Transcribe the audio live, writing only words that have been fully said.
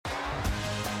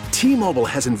T-Mobile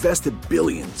has invested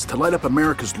billions to light up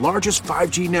America's largest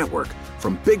 5G network,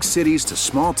 from big cities to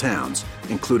small towns,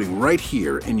 including right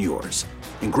here in yours.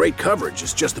 And great coverage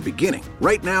is just the beginning.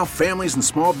 Right now, families and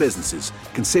small businesses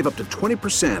can save up to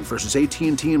 20% versus AT&T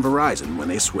and Verizon when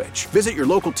they switch. Visit your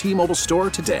local T-Mobile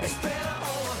store today.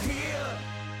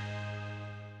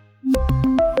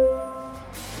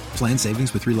 Plan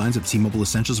savings with 3 lines of T-Mobile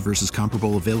Essentials versus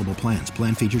comparable available plans.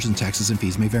 Plan features and taxes and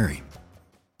fees may vary.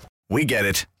 We get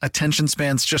it. Attention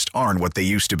spans just aren't what they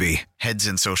used to be. Heads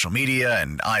in social media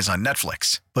and eyes on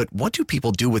Netflix. But what do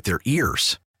people do with their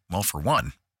ears? Well, for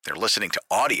one, they're listening to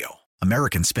audio.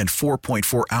 Americans spend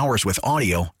 4.4 hours with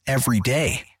audio every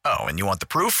day. Oh, and you want the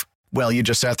proof? Well, you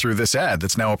just sat through this ad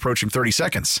that's now approaching 30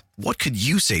 seconds. What could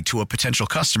you say to a potential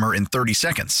customer in 30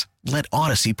 seconds? Let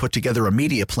Odyssey put together a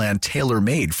media plan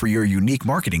tailor-made for your unique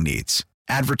marketing needs.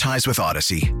 Advertise with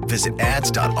Odyssey. Visit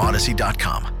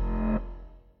ads.odyssey.com.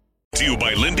 To you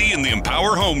by Lindy and the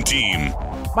Empower Home Team.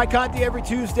 Mike Conti every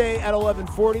Tuesday at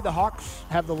 11:40. The Hawks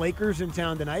have the Lakers in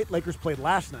town tonight. Lakers played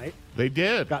last night. They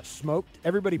did. Got smoked.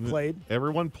 Everybody played.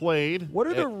 Everyone played. What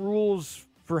are the rules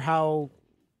for how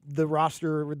the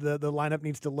roster, the lineup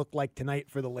needs to look like tonight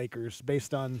for the Lakers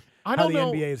based on how the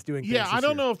NBA is doing things I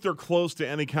don't year? know if they're close to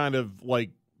any kind of,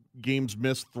 like, games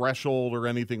missed threshold or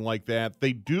anything like that.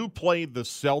 They do play the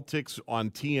Celtics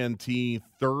on TNT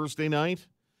Thursday night.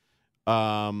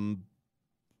 LeBron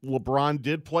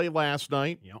did play last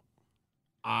night. Yep.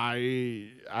 I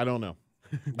don't know.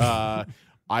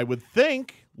 I would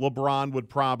think LeBron would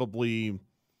probably,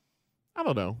 I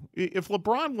don't know. If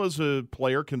LeBron was a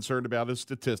player concerned about his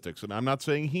statistics, and I'm not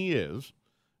saying he is,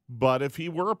 but if he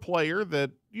were a player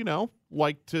that,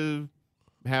 liked to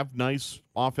have nice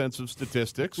offensive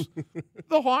statistics,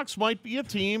 the Hawks might be a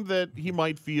team that he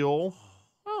might feel,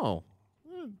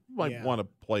 want to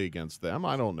play against them.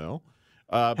 I don't know.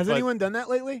 Has anyone done that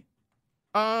lately?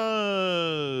 I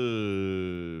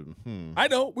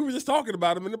know. We were just talking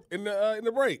about him in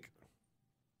the break.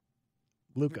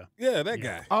 Luka. Yeah, that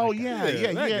guy. Oh,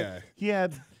 that guy. He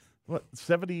had,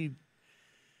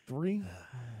 73?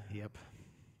 Yep.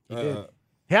 He did.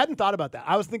 He hadn't thought about that.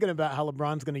 I was thinking about how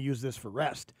LeBron's going to use this for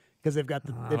rest because they've got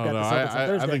the Celtics on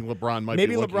Thursday. I think LeBron might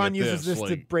maybe be looking LeBron at uses this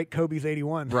to break Kobe's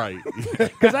 81. Right.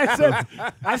 Because I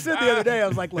said the other day, I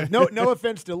was like, look, no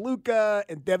offense to Luka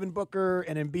and Devin Booker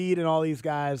and Embiid and all these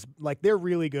guys, like they're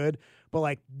really good, but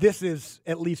like this is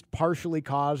at least partially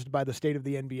caused by the state of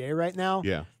the NBA right now.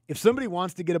 Yeah. If somebody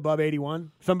wants to get above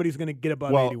 81, somebody's going to get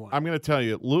above 81. I'm going to tell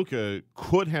you, Luka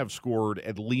could have scored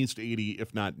at least 80,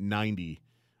 if not 90,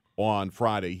 on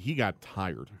Friday. He got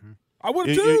tired. Mm-hmm. I would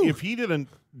have too. If he didn't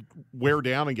wear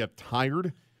down and get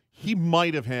tired, he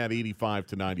might have had 85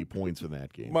 to 90 points in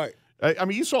that game. I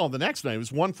mean, you saw him the next night. He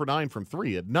was 1 for 9 from 3.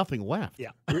 He had nothing left.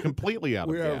 Yeah. Completely out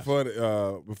of gas. We were having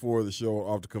fun before the show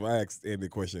off the come. I asked Andy the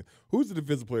question, who's the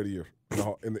defensive player of the year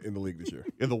in the league this year?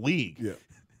 In the league? Yeah.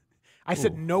 I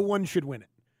said no one should win it,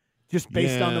 just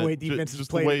based on the way defense is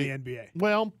played in the NBA.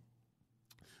 Well,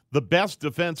 the best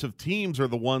defensive teams are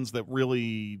the ones that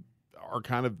really are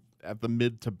kind of at the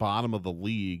mid to bottom of the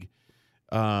league.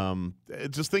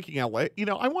 Just thinking out loud,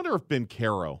 I wonder if Ben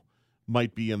Caro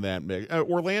might be in that mix.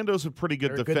 Orlando's a pretty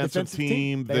good defensive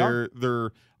team.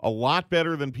 They're a lot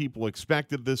better than people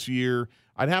expected this year.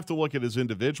 I'd have to look at his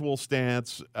individual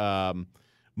stats.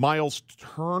 Miles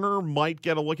Turner might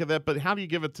get a look at that, but how do you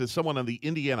give it to someone on the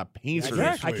Indiana Pacers?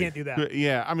 I can't do that.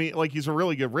 Yeah, I mean, like he's a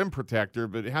really good rim protector,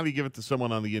 but how do you give it to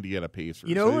someone on the Indiana Pacers?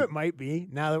 You know who it might be?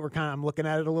 Now that I'm looking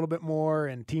at it a little bit more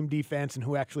and team defense and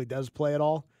who actually does play at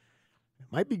all, it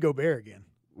might be Gobert again.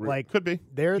 Like could be.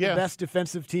 They're the best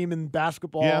defensive team in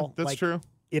basketball. Yeah, that's true.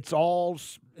 It's all.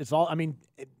 I mean,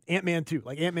 Ant-Man too.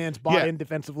 Like Ant-Man's bought in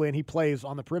defensively and he plays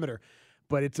on the perimeter.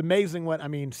 But it's amazing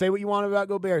say what you want about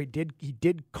Gobert. He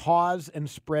did cause and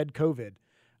spread COVID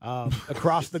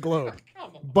across the globe.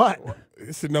 But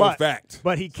it's a known fact.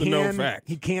 But he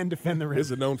can defend the rim.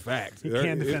 It's a known fact. He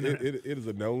can defend the rim. It is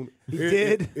a known.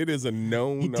 It is a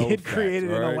known. He did create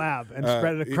it in a lab and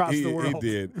spread it across the world. He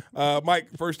did. Mike,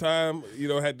 first time you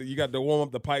got to warm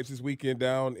up the pipes this weekend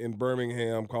down in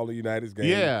Birmingham, calling United's game.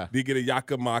 Yeah. Did get a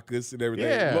Yakamakis and everything.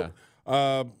 Yeah.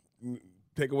 Look,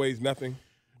 takeaways, nothing.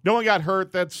 No one got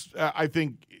hurt. That's, I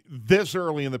think, this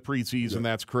early in the preseason,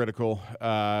 that's critical.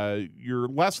 You're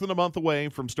less than a month away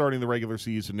from starting the regular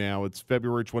season now. It's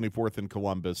February 24th in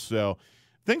Columbus. So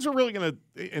things are really going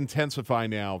to intensify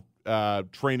now,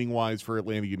 training-wise, for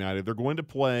Atlanta United. They're going to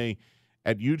play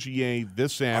at UGA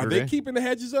this Saturday. Are they keeping the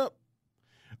hedges up?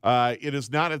 It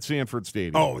is not at Sanford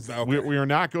Stadium. Oh, it's not, okay. We are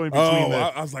not going between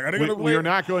I was like, are they going to we are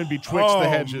not going betwixt the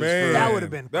hedges. Man. That would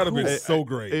have been That would have cool. been so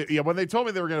great. Yeah, when they told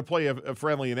me they were going to play a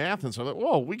friendly in Athens, I thought,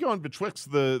 whoa, we going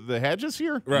betwixt the hedges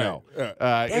here? Right. No.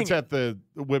 Yeah. It's at the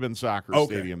women's soccer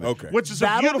stadium, there, Okay. which is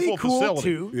That'll a beautiful be cool facility.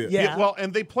 too. Yeah. Yeah. Well,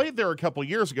 and they played there a couple of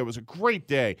years ago. It was a great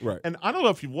day. Right. And I don't know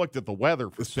if you've looked at the weather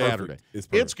for It's Saturday. perfect. It's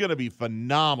perfect. It's going to be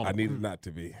phenomenal. I need it not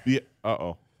to be. Yeah.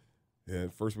 Uh-oh. Yeah,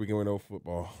 first weekend with no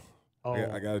football. Oh.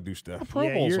 I got to do stuff. Pro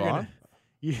Yeah, Bowl's you're on. gonna-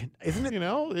 isn't it? You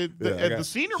know, the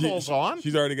Senior She- Bowl's on.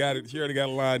 She's already got it. She already got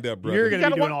it lined up, brother. You're going to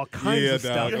gotta be doing wa- all kinds Yeah, of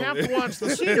stuff. dog. You have to watch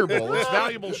the Senior Bowl. It's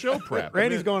valuable show prep.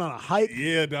 Randy's going on a hike.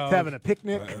 Yeah, dog. Having a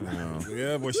picnic.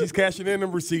 Yeah, well, she's cashing in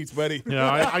them receipts, buddy.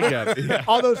 Yeah, I get it. Yeah.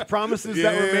 All those promises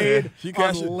that were Yeah. made She on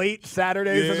cashed it. late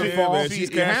Saturdays in the Yeah, fall. man. She's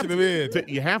you have cashing them in.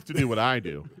 You have to do what I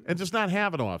do and just not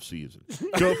have an off season.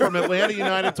 Go from Atlanta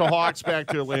United to Hawks back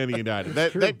to Atlanta United.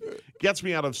 That gets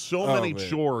me out of so many man.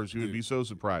 chores. You would be so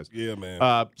surprised. Yeah, man.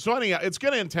 So anyhow, it's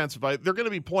going to intensify. They're going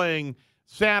to be playing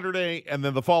Saturday and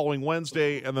then the following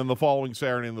Wednesday and then the following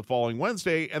Saturday and the following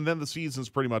Wednesday, and then the season's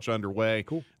pretty much underway.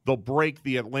 Cool. They'll break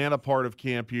the Atlanta part of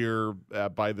camp here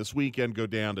by this weekend, go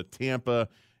down to Tampa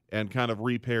and kind of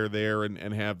repair there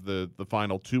and have the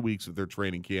final 2 weeks of their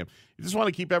training camp. You just want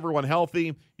to keep everyone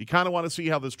healthy. You kind of want to see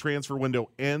how this transfer window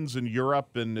ends in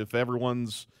Europe and if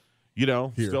everyone's,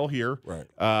 still here. Right.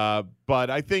 But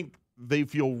I think they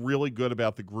feel really good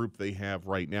about the group they have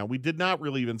right now. We did not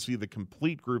really even see the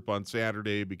complete group on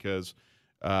Saturday because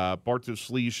Bartosz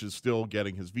Slisz is still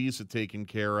getting his visa taken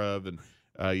care of, and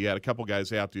you had a couple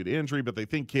guys out due to injury, but they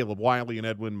think Caleb Wiley and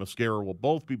Edwin Mosquera will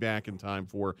both be back in time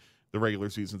for the regular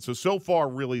season. So far,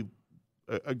 really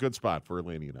a good spot for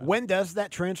Atlanta United. When does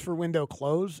that transfer window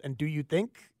close, and do you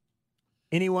think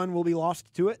anyone will be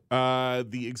lost to it?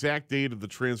 The exact date of the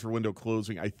transfer window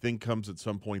closing, I think, comes at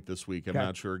some point this week. I'm Okay.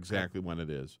 not sure exactly when it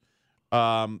is.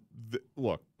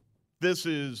 Look, this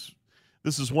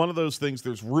is one of those things.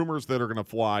 There's rumors that are going to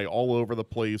fly all over the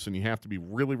place, and you have to be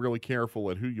really, really careful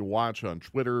at who you watch on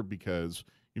Twitter because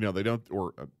they don't,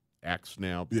 or X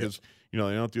now, because they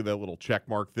don't do that little check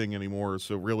mark thing anymore.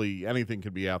 So really, anything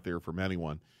could be out there from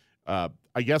anyone.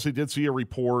 I guess I did see a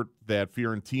report that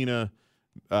Fiorentina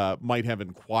might have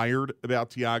inquired about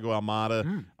Thiago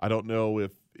Almada. I don't know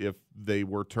if they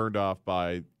were turned off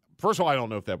by. First of all, I don't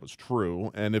know if that was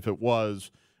true, and if it was,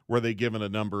 were they given a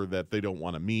number that they don't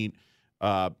want to meet?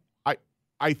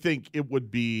 I think it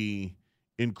would be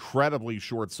incredibly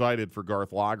short-sighted for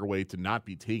Garth Lagerwey to not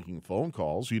be taking phone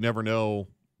calls. You never know.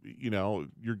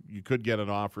 You could get an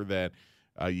offer that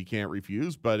you can't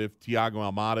refuse. But if Thiago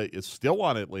Almada is still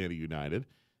on Atlanta United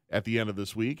at the end of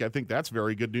this week, I think that's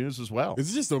very good news as well.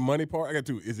 Is it just the money part? I got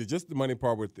two. Is it just the money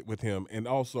part with him? And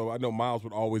also, I know Miles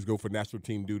would always go for national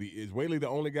team duty. Is Whaley the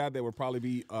only guy that would probably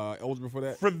be eligible for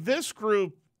that? For this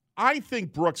group, I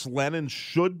think Brooks Lennon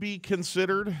should be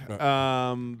considered.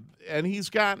 And he's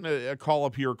gotten a call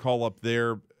up here, call up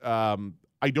there.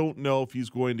 I don't know if he's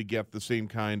going to get the same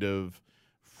kind of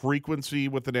frequency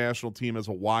with the national team as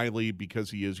a Wiley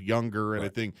because he is younger. And I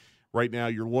think right now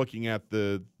you're looking at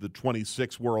the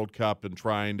 26 World Cup and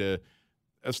trying to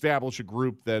establish a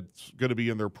group that's going to be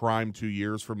in their prime 2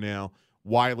 years from now.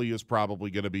 Wiley is probably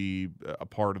going to be a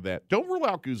part of that. Don't rule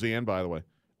out Guzan, by the way.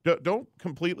 Don't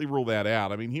completely rule that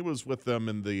out. I mean, he was with them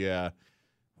in the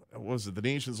the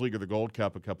Nations League or the Gold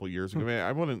Cup a couple of years ago. I mean,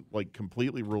 I wouldn't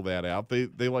completely rule that out. They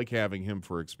like having him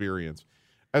for experience.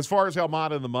 As far as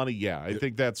Almada and the money, I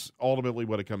think that's ultimately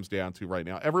what it comes down to right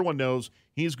now. Everyone knows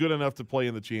he's good enough to play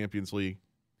in the Champions League.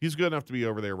 He's good enough to be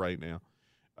over there right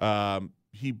now.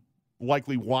 He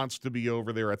likely wants to be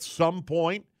over there at some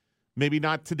point. Maybe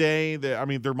not today.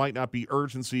 There might not be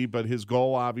urgency, but his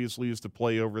goal obviously is to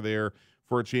play over there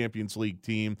for a Champions League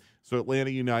team. So Atlanta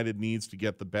United needs to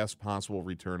get the best possible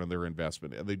return on their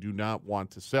investment, and they do not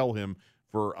want to sell him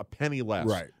for a penny less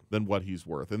than what he's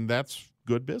worth. And that's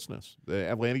good business.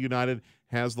 Atlanta United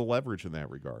has the leverage in that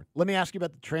regard. Let me ask you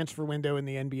about the transfer window in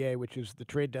the NBA, which is the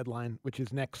trade deadline, which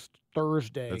is next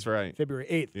Thursday. That's right. February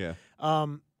 8th. Yeah.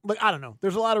 Look, I don't know.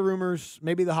 There's a lot of rumors.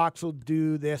 Maybe the Hawks will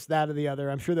do this, that, or the other.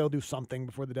 I'm sure they'll do something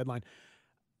before the deadline.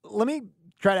 Let me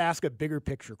try to ask a bigger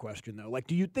picture question, though.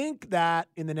 Do you think that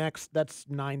in the next, that's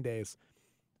 9 days,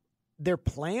 their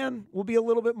plan will be a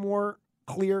little bit more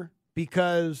clear?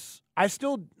 Because I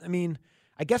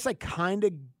guess I kind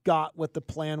of got what the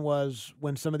plan was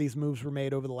when some of these moves were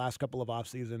made over the last couple of off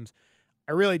seasons.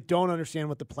 I really don't understand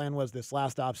what the plan was this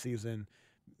last off season.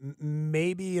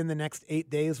 Maybe in the next 8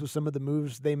 days with some of the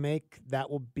moves they make, that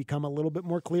will become a little bit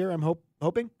more clear, I'm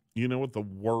hoping. You know what the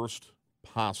worst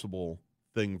possible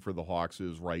thing for the Hawks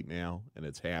is right now, and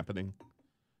it's happening?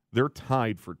 They're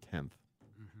tied for 10th.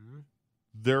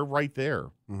 they're right there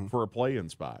for a play-in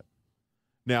spot.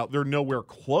 Now, they're nowhere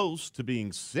close to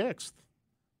being 6th,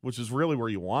 which is really where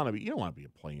you want to be. You don't want to be a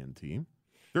play-in team.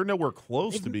 They're nowhere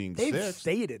close to being 6th. They've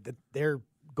stated that their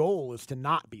goal is to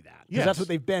not be that. Because Yes. that's what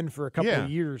they've been for a couple of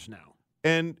years now.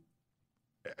 And,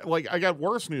 I got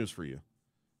worse news for you.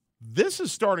 This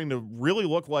is starting to really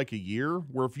look like a year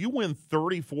where if you win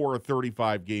 34 or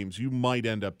 35 games, you might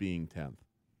end up being 10th.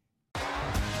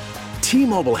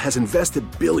 T-Mobile has invested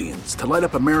billions to light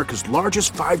up America's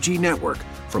largest 5G network,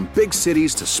 from big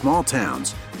cities to small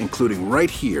towns, including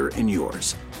right here in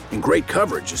yours. And great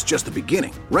coverage is just the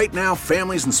beginning. Right now,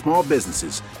 families and small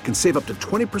businesses can save up to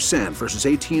 20% versus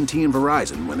AT&T and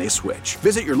Verizon when they switch.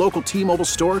 Visit your local T-Mobile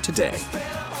store today.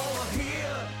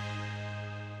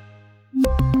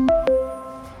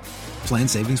 Plan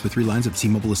savings with 3 lines of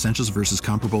T-Mobile Essentials versus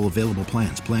comparable available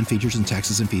plans. Plan features and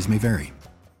taxes and fees may vary.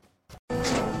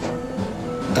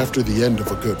 After the end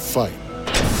of a good fight,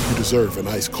 you deserve an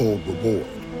ice-cold reward.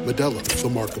 Modelo is the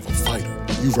mark of a fighter.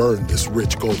 You've earned this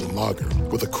rich golden lager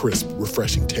with a crisp,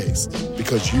 refreshing taste.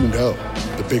 Because you know,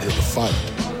 the bigger the fight,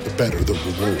 the better the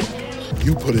reward.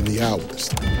 You put in the hours,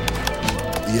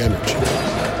 the energy,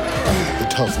 the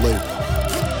tough labor.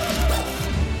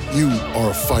 You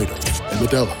are a fighter, and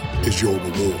Modelo is your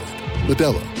reward.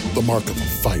 Modelo, the mark of a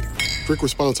fighter. Drink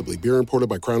responsibly. Beer imported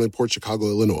by Crown Imports, Chicago,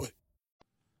 Illinois.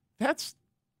 You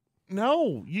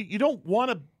don't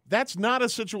want to. That's not a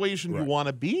situation you want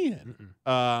to be in.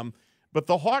 But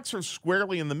the Hawks are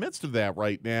squarely in the midst of that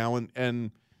right now,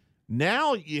 and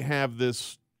now you have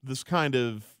this kind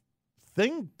of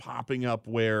thing popping up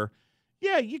where,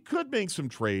 you could make some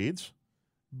trades,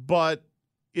 but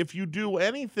if you do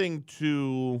anything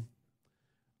to,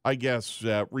 I guess,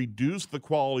 reduce the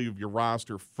quality of your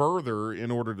roster further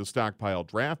in order to stockpile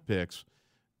draft picks,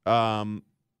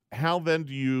 how then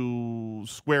do you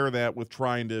square that with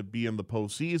trying to be in the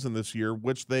postseason this year,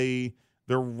 which they're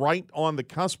right on the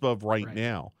cusp of right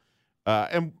now?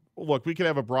 And look, we could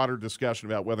have a broader discussion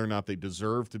about whether or not they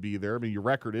deserve to be there. I mean, your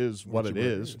record is what it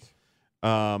is.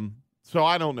 So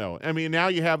I don't know. I mean, now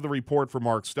you have the report from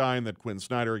Mark Stein that Quinn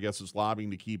Snyder, I guess, is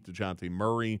lobbying to keep DeJounte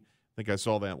Murray. I think I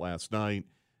saw that last night.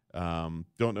 Don't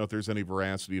know if there's any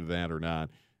veracity to that or not.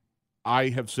 I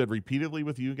have said repeatedly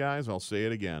with you guys, I'll say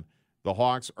it again, the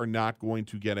Hawks are not going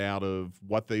to get out of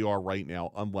what they are right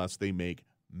now unless they make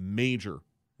major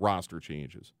roster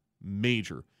changes.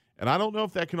 Major. And I don't know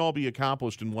if that can all be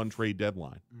accomplished in one trade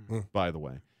deadline, by the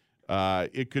way.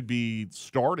 It could be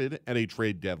started at a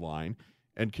trade deadline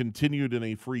and continued in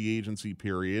a free agency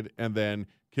period and then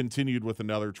continued with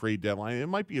another trade deadline. It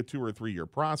might be a 2 or 3 year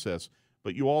process,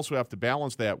 but you also have to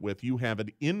balance that with you have an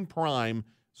in-prime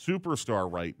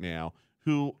superstar right now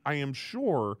who I am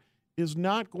sure is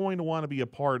not going to want to be a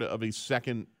part of a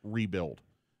second rebuild.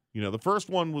 You know, the first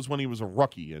one was when he was a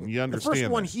rookie, and you understand the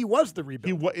first one, he was the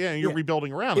rebuild. You're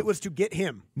rebuilding around him. It was to get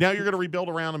him. Now you're going to rebuild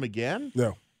around him again?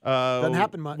 No. Doesn't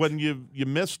happen much. When you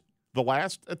missed the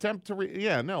last attempt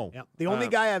to no. Yeah. The only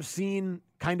guy I've seen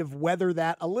kind of weather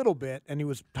that a little bit, and he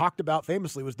was talked about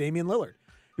famously, was Damian Lillard.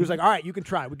 He was like, all right, you can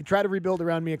try. We can try to rebuild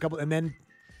around me a couple, and then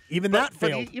that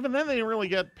failed. Even then, they didn't really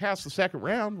get past the second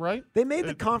round, right? They made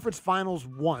the conference finals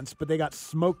once, but they got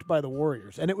smoked by the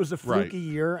Warriors, and it was a fluky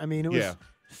year. I mean, it was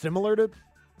similar to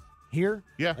here.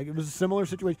 Yeah. Like, it was a similar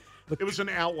situation. Look, it was an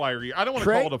outlier year. I don't want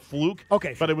to call it a fluke,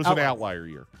 but it was an outlier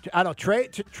year. I know. Trey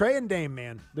and Dame,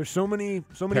 man. There's so many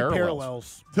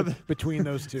parallels between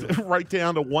those two. Right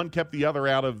down to one kept the other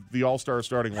out of the All-Star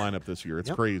starting lineup this year.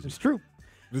 It's crazy. It's true.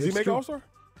 Does he make All-Star?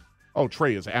 Oh,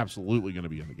 Trey is absolutely going to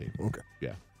be in the game. Okay.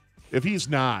 Yeah. If he's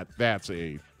not, that's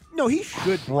a he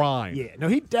should crime. Yeah. No,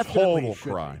 he definitely total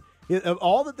should crime. Of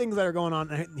all the things that are going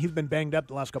on, he's been banged up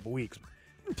the last couple of weeks.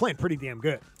 He's been playing pretty damn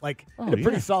good. Like, a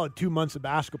pretty solid 2 months of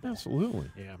basketball.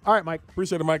 Absolutely. Yeah. All right, Mike.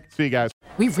 Appreciate it, Mike. See you guys.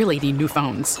 We really need new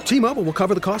phones. T-Mobile will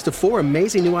cover the cost of 4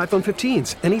 amazing new iPhone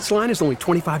 15s, and each line is only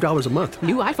 $25 a month.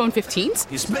 New iPhone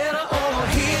 15s? It's better over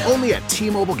here. Only at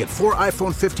T-Mobile, get 4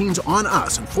 iPhone 15s on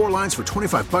us and 4 lines for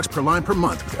 $25 per line per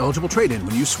month with eligible trade-in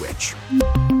when you switch.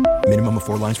 Minimum of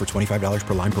 4 lines for $25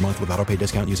 per line per month with autopay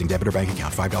discount using debit or bank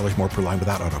account. $5 more per line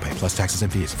without autopay, plus taxes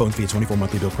and fees. Phone fee at 24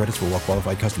 monthly bill credits for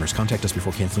well-qualified customers. Contact us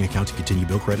before canceling account to continue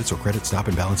bill credits or credit stop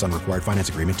and balance on required finance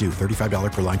agreement due.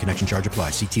 $35 per line connection charge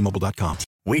applies. See T-Mobile.com.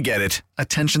 We get it.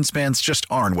 Attention spans just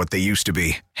aren't what they used to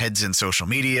be. Heads in social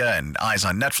media and eyes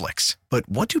on Netflix. But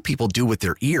what do people do with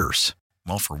their ears?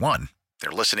 Well, for one,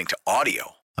 they're listening to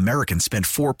audio. Americans spend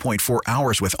 4.4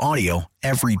 hours with audio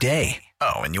every day.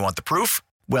 Oh, and you want the proof?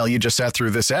 Well, you just sat through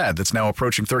this ad that's now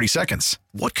approaching 30 seconds.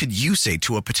 What could you say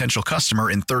to a potential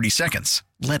customer in 30 seconds?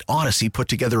 Let Odyssey put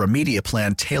together a media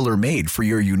plan tailor-made for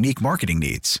your unique marketing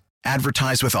needs.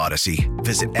 Advertise with Odyssey.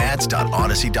 Visit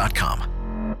ads.odyssey.com.